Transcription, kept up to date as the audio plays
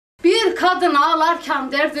kadın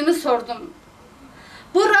ağlarken derdini sordum.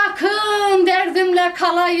 Bırakın derdimle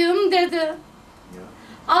kalayım dedi.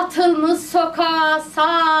 Atılmış sokağa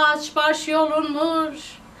saç baş yolunmuş.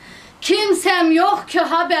 Kimsem yok ki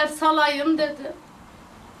haber salayım dedi.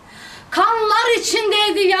 Kanlar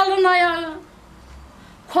içindeydi yalın ayağı.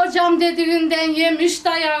 Kocam dediğinden yemiş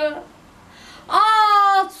dayağı.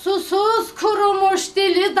 At susuz kurumuş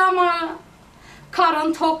dili damağı.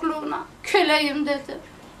 Karın tokluğuna köleyim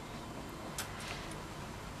dedi.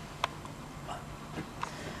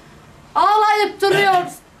 Ağlayıp duruyor,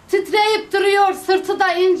 titreyip duruyor sırtı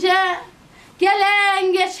da ince.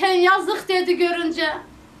 Gelen geçen yazık dedi görünce.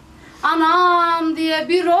 Anam diye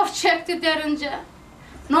bir oh çekti derince.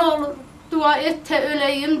 Ne olur dua et de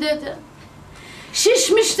öleyim dedi.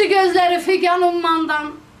 Şişmişti gözleri figan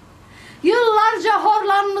ummandan. Yıllarca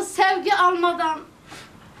horlanmış sevgi almadan.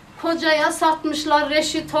 Kocaya satmışlar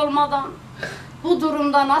reşit olmadan. Bu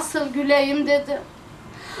durumda nasıl güleyim dedi.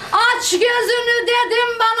 Aç gözünü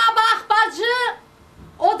dedim bana bak bacı.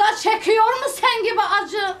 O da çekiyor mu sen gibi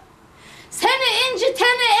acı? Seni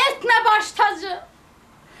inciteni etme baş tacı.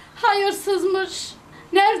 Hayırsızmış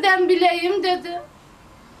nereden bileyim dedi.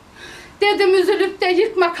 Dedim üzülüp de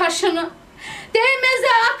yıkma kaşını. Değmeze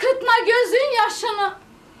akıtma gözün yaşını.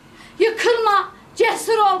 Yıkılma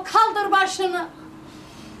cesur ol kaldır başını.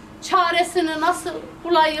 Çaresini nasıl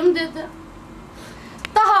bulayım dedi.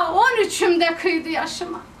 Daha 13'ümde kıydı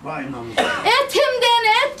yaşıma. Etimden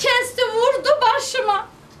et kesti vurdu başıma.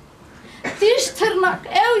 Diş tırnak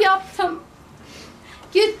ev yaptım.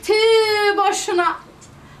 Gitti boşuna.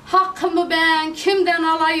 Hakkımı ben kimden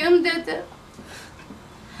alayım dedi.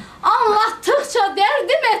 Anlattıkça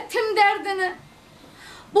derdim ettim derdini.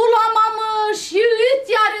 Bulamamış yiğit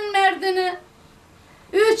yarın merdini.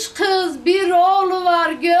 3 kız bir oğlu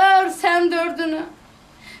var gör sen dördünü.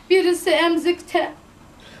 Birisi emzikte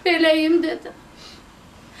beleyim dedi.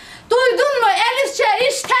 Duydun mu Elifçe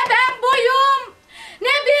işte ben buyum. Ne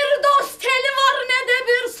bir dost teli var ne de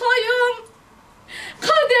bir soyum.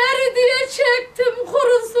 Kaderi diye çektim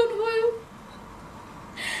kurusun huyum.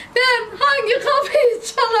 Ben hangi kapıyı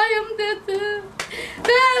çalayım dedi.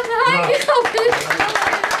 Ben hangi kapıyı çalayım.